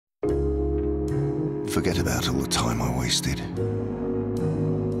Forget about all the time I wasted.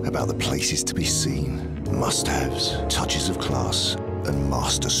 About the places to be seen, must-haves, touches of class, and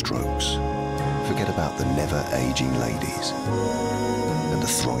master strokes. Forget about the never-aging ladies and the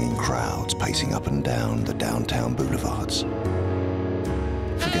thronging crowds pacing up and down the downtown boulevards.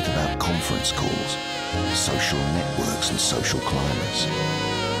 Forget about conference calls, social networks and social climbers.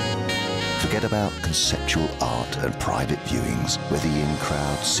 Forget about conceptual art and private viewings where the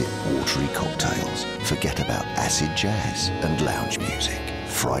in-crowd sip watery cocktails. Forget about acid jazz and lounge music,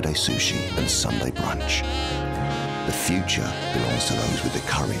 Friday sushi and Sunday brunch. The future belongs to those with the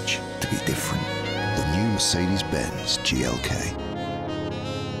courage to be different. The new Mercedes-Benz GLK.